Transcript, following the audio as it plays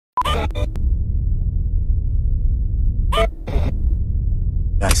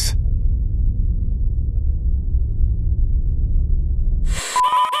Nice.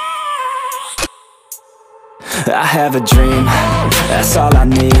 I have a dream, that's all I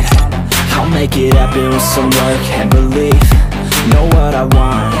need. I'll make it happen with some work and belief. Know what I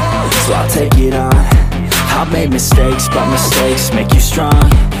want, so I'll take it on. I've made mistakes, but mistakes make you strong.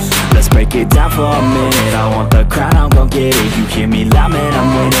 Let's break it down for a minute. I want the crown, I'm gon' get it. You hear me loud, man,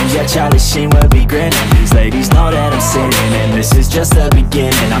 I'm winning. Yeah, Charlie Sheen will be grinning. These ladies know that I'm sinning, and this is just the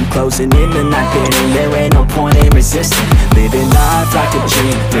beginning. I'm closing in the ninth inning. There ain't no point in resisting. Living life like a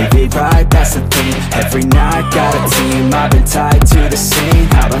dream, live it right, that's the thing. Every night, got a team, I've been tied to the scene.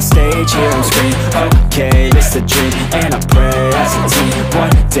 Out on stage, here I'm scream. Okay, it's a dream, and I pray as a team.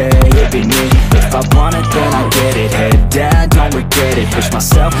 One day, it'll be me. If I want it, then I get it. Head down, don't regret it. Push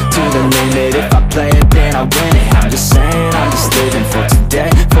myself to the limit. If I play it, then I win it. I'm just saying, I'm just living for today.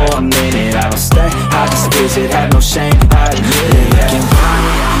 For a minute, I don't stay, I just visit. Have no shame, I admit it. Looking right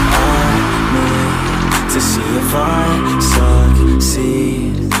at me to see if I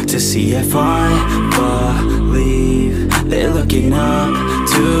succeed, to see if I believe. They're looking up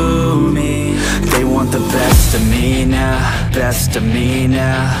to me. They want the best of me now, best of me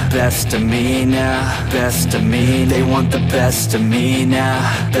now, best of me now, best of me. They want the best of me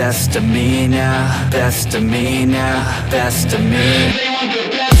now, best of me now, best of me now, best of me. They want the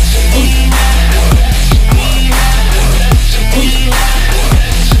best of me now.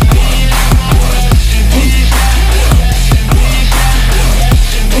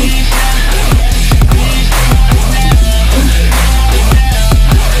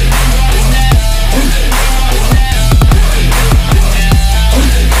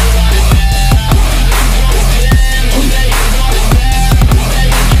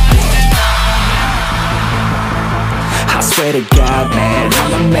 Swear to God, man,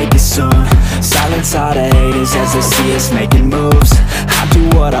 I'ma make it soon. Silence all the haters as they see us making moves. I do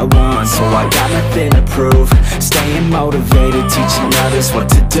what I want, so I got nothing to prove. Staying motivated, teaching others what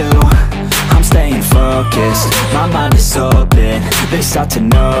to do. I'm staying focused, my mind is open. They start to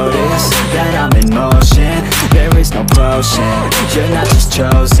notice that I'm in motion. There is no potion, you're not just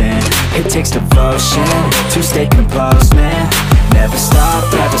chosen. It takes devotion to stay composed, man. Never stop,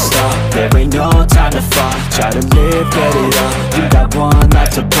 there ain't no time to fall. Try to live, get it all, you got one life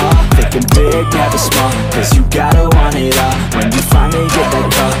to ball. Thinking big, never small, cause you gotta want it all. When you finally get that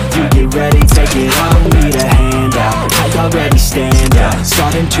call, you get ready, take it all. Need a hand out, I already stand out.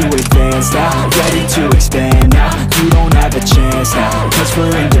 Starting to advance now, ready to expand now. You don't have a chance now, cause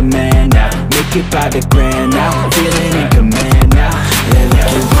we're in demand now. Make it by the grand now, feeling in command now. They're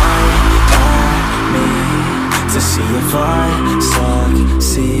looking right at me to see if I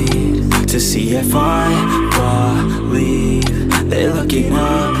succeed, to see if I believe. They're looking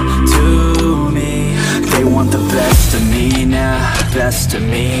up to me. They want the best of me now, best of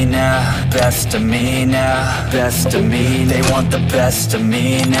me now, best of me now, best of me. They want the best of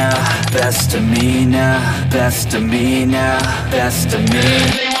me now, best of me now, best of me now, best of me.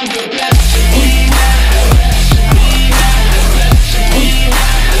 They want the best of me now.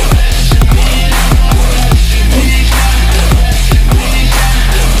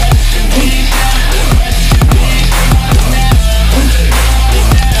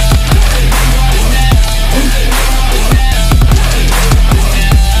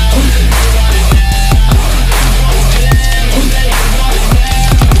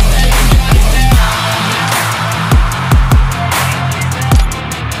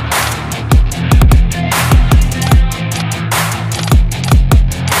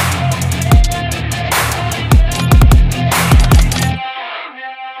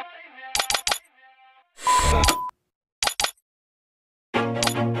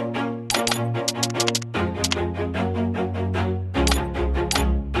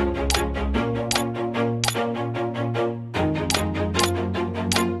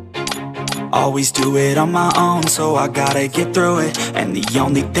 Always do it on my own, so I gotta get through it. And the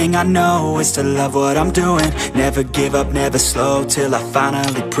only thing I know is to love what I'm doing. Never give up, never slow, till I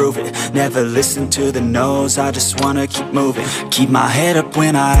finally prove it. Never listen to the no's, I just wanna keep moving. Keep my head up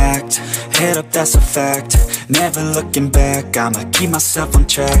when I act, head up, that's a fact. Never looking back, I'ma keep myself on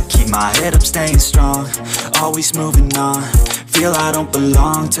track. Keep my head up, staying strong, always moving on. Feel I don't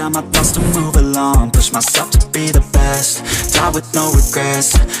belong, tell my thoughts to move along. Push myself to be the best, die with no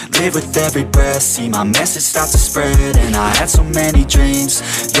regrets. Live with every breath, see my message start to spread. And I had so many dreams,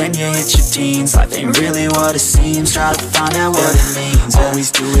 then you hit your teens. Life ain't really what it seems, try to find out what it means.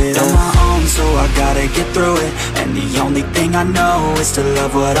 Always do it on my own, so I gotta get through it. And the only thing I know is to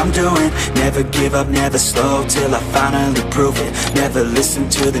love what I'm doing. Never give up, never slow, till I finally prove it. Never listen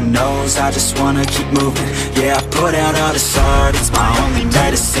to the no's, I just wanna keep moving. Yeah, I put out all this art, it's my